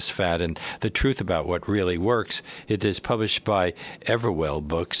Keeping Us Fat and the Truth About What Really Works. It is published by Everwell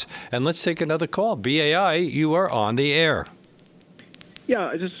Books. And let's take another call. BAI, you are on the air. Yeah,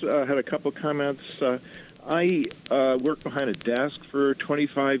 I just had a couple comments. I worked behind a desk for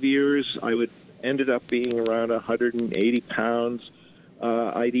 25 years. Ended up being around 180 pounds.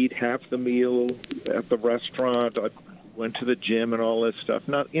 I'd eat half the meal at the restaurant. I went to the gym and all this stuff.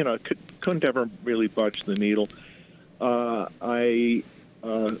 Couldn't ever really budge the needle. I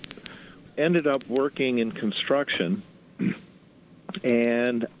ended up working in construction,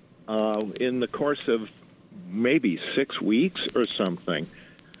 and in the course of maybe 6 weeks or something,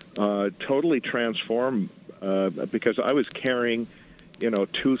 totally transformed because I was carrying,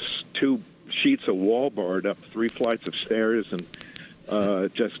 two sheets of wallboard up 3 flights of stairs and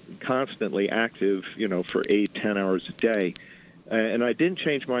just constantly active, for 8-10 hours a day. And I didn't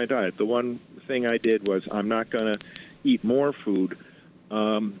change my diet. The one thing I did was I'm not going to eat more food.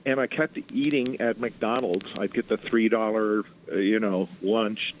 And I kept eating at McDonald's. I'd get the $3,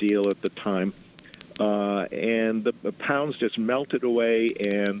 lunch deal at the time. And the pounds just melted away,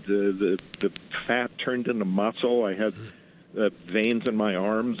 and the fat turned into muscle. I had veins in my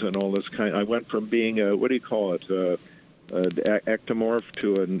arms and all this kind. I went from being what do you call it, ectomorph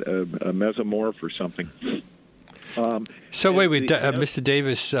to a mesomorph or something. So wait, Mr.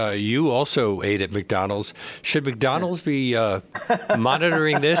 Davis, you also ate at McDonald's. Should McDonald's be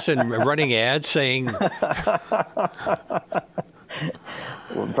monitoring this and running ads saying?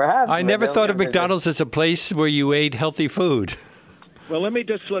 Well, perhaps. I never thought of McDonald's as a place where you ate healthy food. Well, let me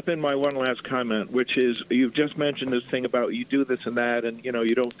just slip in my one last comment, which is you've just mentioned this thing about you do this and that and, you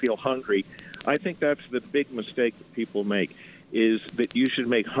don't feel hungry. I think that's the big mistake that people make, is that you should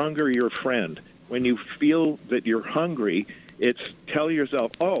make hunger your friend. When you feel that you're hungry, it's tell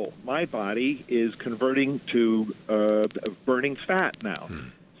yourself, oh, my body is converting to burning fat now.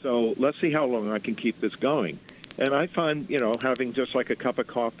 So let's see how long I can keep this going. And I find, having just like a cup of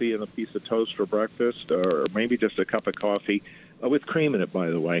coffee and a piece of toast for breakfast, or maybe just a cup of coffee, with cream in it, by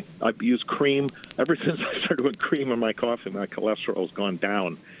the way. I've used cream ever since I started with cream in my coffee. My cholesterol has gone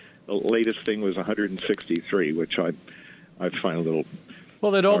down. The latest thing was 163, which I find a little.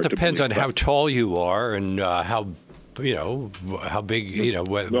 Well, it all depends on how tall you are and how big,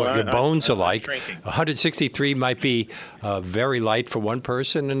 what your bones are like. Drinking. 163 might be very light for one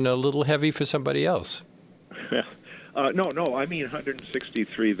person and a little heavy for somebody else. Yeah. No, I mean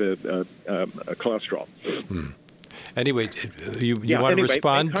 163, the cholesterol. Anyway, you want to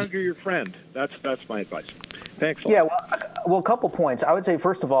respond? Make hunger your friend. That's my advice. Thanks a lot. Yeah, well, a couple points. I would say,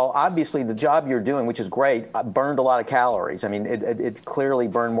 first of all, obviously the job you're doing, which is great, burned a lot of calories. I mean, it clearly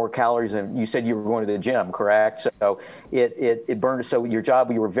burned more calories than you said you were going to the gym, correct? So it burned. So your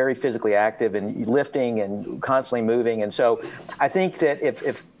job, you were very physically active and lifting and constantly moving. And so I think that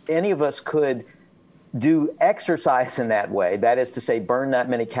if any of us could do exercise in that way, that is to say, burn that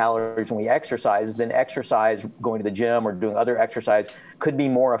many calories when we exercise, then exercise, going to the gym or doing other exercise, could be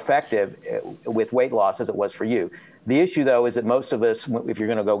more effective with weight loss as it was for you. The issue, though, is that most of us, if you're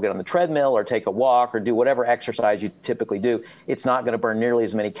going to go get on the treadmill or take a walk or do whatever exercise you typically do, it's not going to burn nearly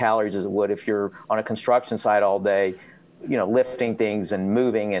as many calories as it would if you're on a construction site all day, lifting things and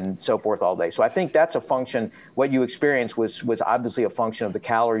moving and so forth all day. So I think that's a function. What you experienced was obviously a function of the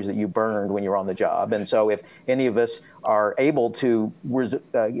calories that you burned when you were on the job. And so if any of us are able to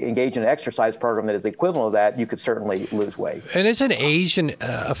engage in an exercise program that is equivalent of that, you could certainly lose weight. And isn't age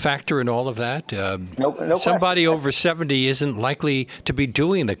a factor in all of that? No somebody over 70 isn't likely to be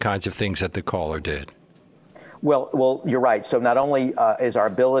doing the kinds of things that the caller did. Well, you're right. So not only is our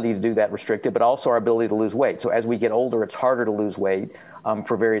ability to do that restricted, but also our ability to lose weight. So as we get older, it's harder to lose weight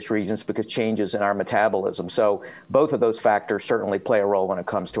for various reasons because changes in our metabolism. So both of those factors certainly play a role when it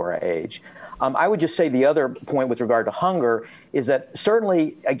comes to our age. I would just say the other point with regard to hunger is that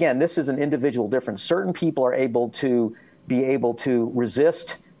certainly, again, this is an individual difference. Certain people are able to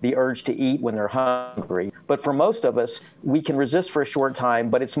resist the urge to eat when they're hungry. But for most of us, we can resist for a short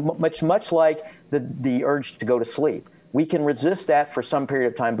time, but it's much like the urge to go to sleep. We can resist that for some period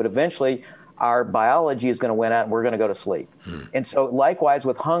of time, but eventually our biology is going to win out and we're going to go to sleep. And so likewise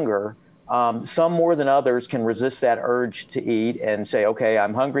with hunger, some more than others can resist that urge to eat and say, okay,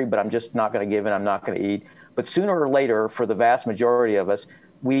 I'm hungry, but I'm just not going to give in. I'm not going to eat. But sooner or later, for the vast majority of us,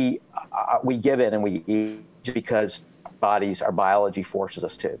 we give in and we eat because our biology forces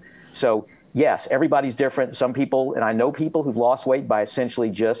us to. So yes, everybody's different. Some people, and I know people who've lost weight by essentially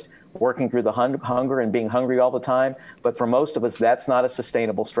just working through the hunger and being hungry all the time. But for most of us, that's not a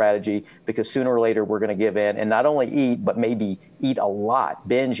sustainable strategy because sooner or later we're going to give in and not only eat, but maybe eat a lot,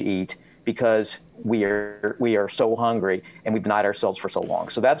 binge eat, because we are so hungry and we've denied ourselves for so long.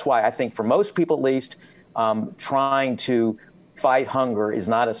 So that's why I think for most people at least, trying to fight hunger is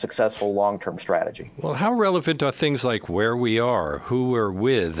not a successful long-term strategy. Well, how relevant are things like where we are, who we're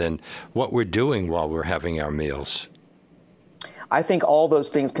with, and what we're doing while we're having our meals? I think all those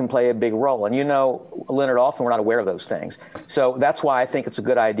things can play a big role. And Leonard, often we're not aware of those things. So that's why I think it's a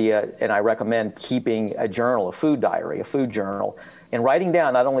good idea, and I recommend keeping a journal, a food diary, a food journal, and writing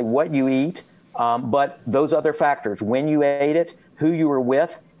down not only what you eat, but those other factors, when you ate it, who you were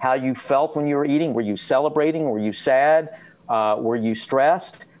with, how you felt when you were eating, were you celebrating, were you sad, were you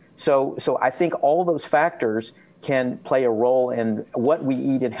stressed? So I think all those factors can play a role in what we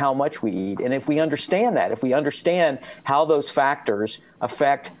eat and how much we eat. And if we understand that, if we understand how those factors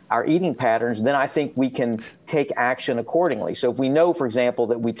affect our eating patterns, then I think we can take action accordingly. So if we know, for example,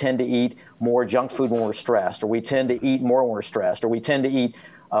 that we tend to eat more junk food when we're stressed, or we tend to eat more when we're stressed, or we tend to eat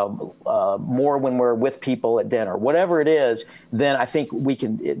more when we're with people at dinner, whatever it is, then I think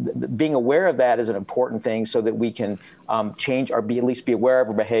being aware of that is an important thing so that we can change or at least be aware of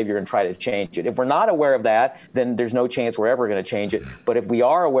our behavior and try to change it. If we're not aware of that, then there's no chance we're ever going to change it. But if we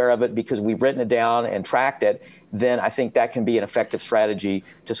are aware of it because we've written it down and tracked it, then I think that can be an effective strategy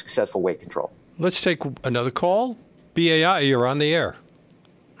to successful weight control. Let's take another call. BAI, you're on the air.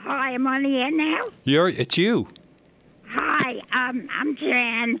 Hi, I'm on the air now. It's you. Hi, I'm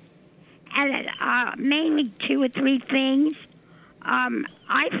Jan, and mainly 2 or 3 things.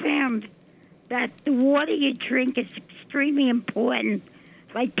 I found that the water you drink is extremely important.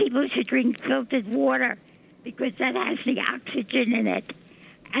 Like people should drink filtered water because that has the oxygen in it.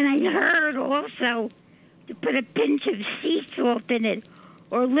 And I heard also to put a pinch of sea salt in it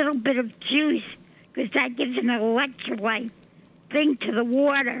or a little bit of juice because that gives an electrolyte thing to the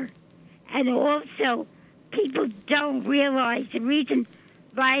water. And also, people don't realize the reason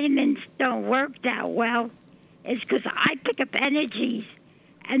vitamins don't work that well is because I pick up energies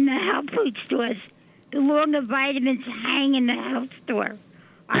and the health food stores. The longer vitamins hang in the health store,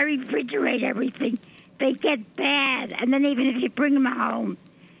 I refrigerate everything. They get bad, and then even if you bring them home,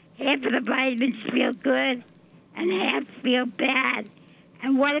 half of the vitamins feel good and half feel bad.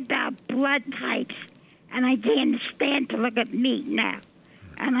 And what about blood types? And I can't stand to look at meat now,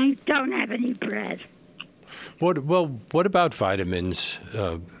 and I don't have any bread. What about vitamins,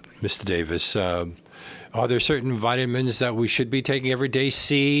 Mr. Davis? Are there certain vitamins that we should be taking every day,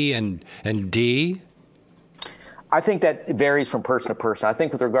 C and D? I think that varies from person to person. I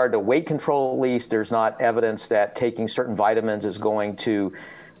think with regard to weight control, at least, there's not evidence that taking certain vitamins is going to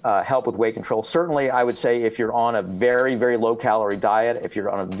help with weight control. Certainly, I would say if you're on a very, very low-calorie diet, if you're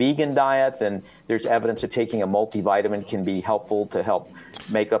on a vegan diet, then there's evidence that taking a multivitamin can be helpful to help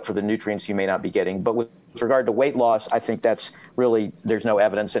make up for the nutrients you may not be getting. But with regard to weight loss, I think that's really, there's no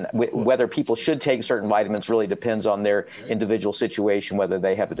evidence. And whether people should take certain vitamins really depends on their individual situation, whether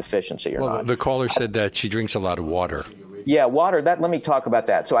they have a deficiency or not. The caller said that she drinks a lot of water. Yeah, water. Let me talk about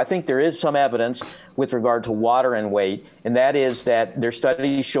that. So I think there is some evidence with regard to water and weight, and that is that there's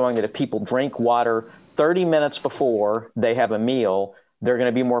studies showing that if people drink water 30 minutes before they have a meal, they're going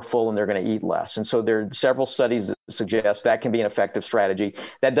to be more full and they're going to eat less. And so there are several studies that suggest that can be an effective strategy.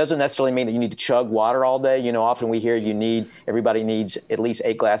 That doesn't necessarily mean that you need to chug water all day. Often we hear everybody needs at least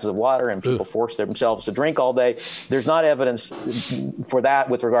 8 glasses of water and people force themselves to drink all day. There's not evidence for that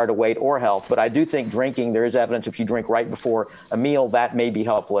with regard to weight or health, but I do think there is evidence if you drink right before a meal, that may be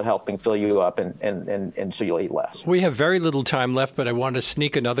helpful at helping fill you up and so you'll eat less. We have very little time left, but I want to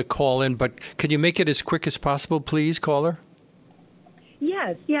sneak another call in, but can you make it as quick as possible, please, caller?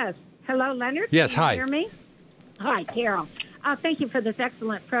 Yes. Hello, Leonard. Yes, Can you hi. hear me? Hi, Carol. Thank you for this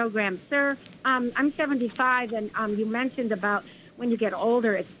excellent program. Sir, I'm 75, and you mentioned about when you get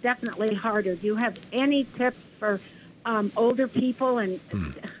older, it's definitely harder. Do you have any tips for older people and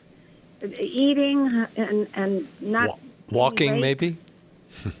eating and not walking, maybe?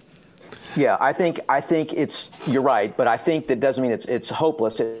 Yeah, I think you're right, but I think that doesn't mean it's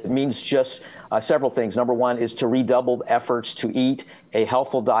hopeless. It means just several things. Number one is to redouble efforts to eat a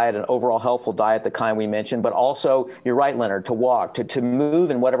healthful diet, an overall healthful diet, the kind we mentioned, but also, you're right, Leonard, to walk, to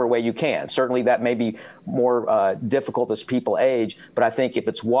move in whatever way you can. Certainly that may be more difficult as people age, but I think if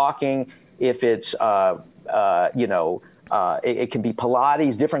it's walking, if it's, it can be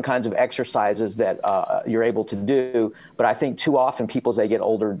Pilates, different kinds of exercises that you're able to do. But I think too often people, as they get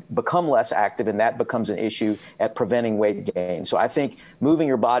older, become less active, and that becomes an issue at preventing weight gain. So I think moving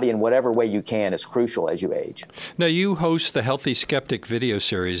your body in whatever way you can is crucial as you age. Now, you host the Healthy Skeptic video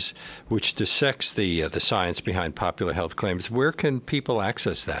series, which dissects the science behind popular health claims. Where can people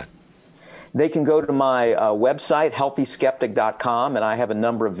access that? They can go to my website, healthyskeptic.com, and I have a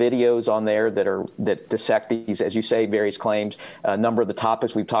number of videos on there that dissect these, as you say, various claims, a number of the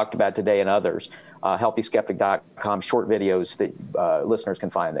topics we've talked about today and others. Healthyskeptic.com, short videos that listeners can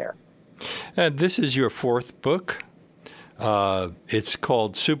find there. And this is your fourth book. It's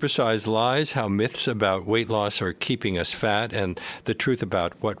called Supersized Lies, How Myths About Weight Loss Are Keeping Us Fat, and the Truth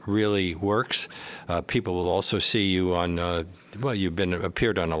About What Really Works. People will also see you on, you've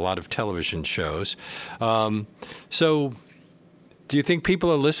appeared on a lot of television shows. So do you think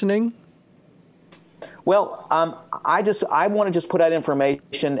people are listening? Well, I want to just put out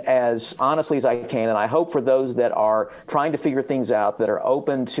information as honestly as I can, and I hope for those that are trying to figure things out, that are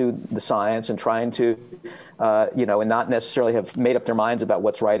open to the science and trying to, and not necessarily have made up their minds about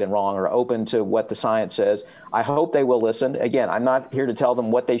what's right and wrong, or open to what the science says. I hope they will listen. Again, I'm not here to tell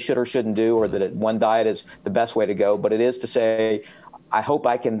them what they should or shouldn't do, or that one diet is the best way to go, but it is to say, I hope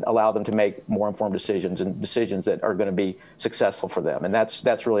I can allow them to make more informed decisions, and decisions that are going to be successful for them. And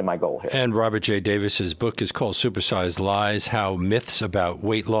that's really my goal here. And Robert J. Davis's book is called Supersized Lies, How Myths About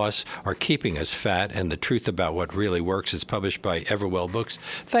Weight Loss Are Keeping Us Fat, and the Truth About What Really Works. Is published by Everwell Books.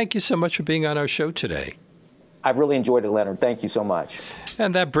 Thank you so much for being on our show today. I've really enjoyed it, Leonard. Thank you so much.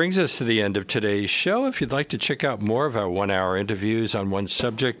 And that brings us to the end of today's show. If you'd like to check out more of our one-hour interviews on one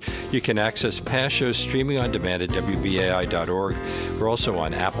subject, you can access past shows streaming on demand at WBAI.org. We're also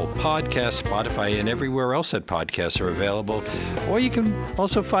on Apple Podcasts, Spotify, and everywhere else that podcasts are available. Or you can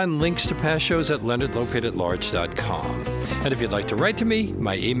also find links to past shows at leonardlopate@large.com. And if you'd like to write to me,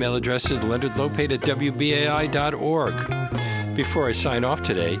 my email address is leonardlopate@WBAI.org. Before I sign off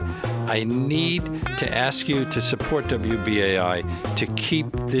today, I need to ask you to support WBAI to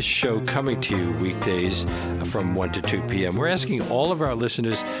keep this show coming to you weekdays from 1 to 2 p.m. We're asking all of our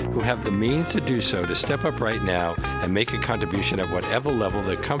listeners who have the means to do so to step up right now and make a contribution at whatever level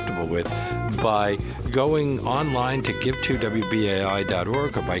they're comfortable with by going online to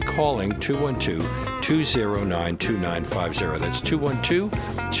give2wbai.org or by calling 212-209-2950. That's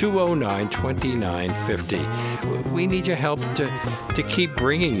 212-209-2950. We need your help to keep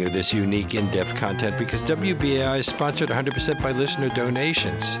bringing you this unique, in-depth content, because WBAI is sponsored 100% by listener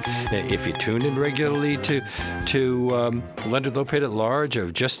donations. If you tune in regularly to Leonard Lopate at Large, or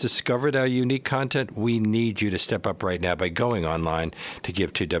have just discovered our unique content, we need you to step up right now by going online to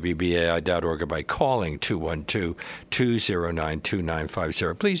give2wbai.org or by calling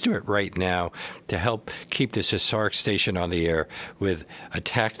 212-209-2950. Please do it right now to help keep this historic station on the air with a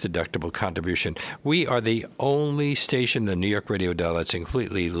tax-deductible contribution. We are the only station in the New York radio dial that's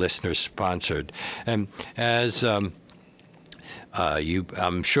completely listener-sponsored. And as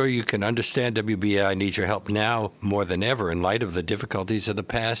I'm sure you can understand, WBAI needs your help now more than ever in light of the difficulties of the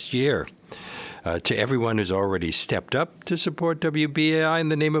past year. To everyone who's already stepped up to support WBAI in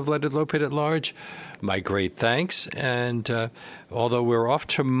the name of Leonard Lopate at Large, my great thanks. And although we're off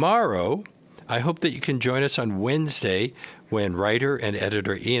tomorrow, I hope that you can join us on Wednesday when writer and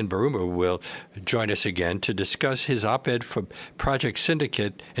editor Ian Baruma will join us again to discuss his op-ed for Project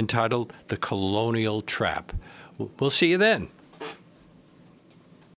Syndicate entitled The Colonial Trap. We'll see you then.